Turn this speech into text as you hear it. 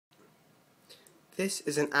This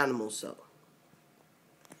is an animal cell.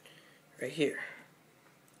 Right here.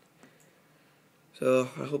 So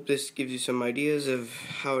I hope this gives you some ideas of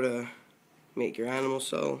how to make your animal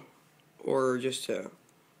cell, or just to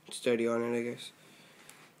study on it, I guess.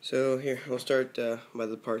 So here, we'll start by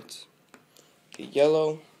the parts. The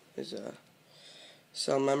yellow is a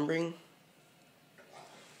cell membrane.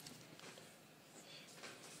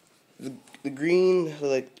 The green,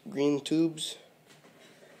 like green tubes.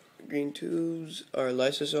 Green tubes are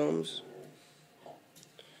lysosomes.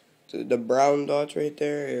 The brown dots right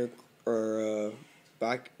there are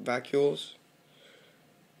vacuoles.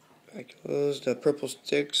 The purple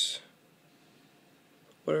sticks,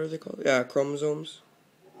 what are they called? Yeah, chromosomes.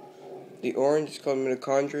 The orange is called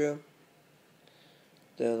mitochondria.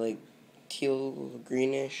 The teal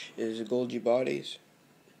greenish is Golgi bodies.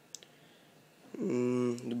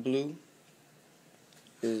 The blue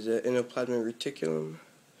is the endoplasmic reticulum.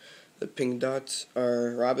 The pink dots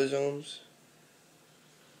are ribosomes.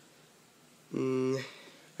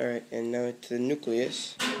 Alright, and now to the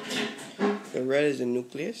nucleus. The red is the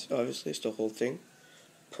nucleus, obviously, it's the whole thing.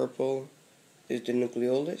 Purple is the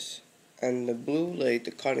nucleolus. And the blue, like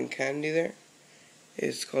the cotton candy there,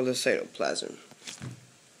 is called the cytoplasm.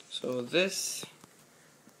 So this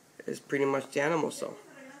is pretty much the animal cell.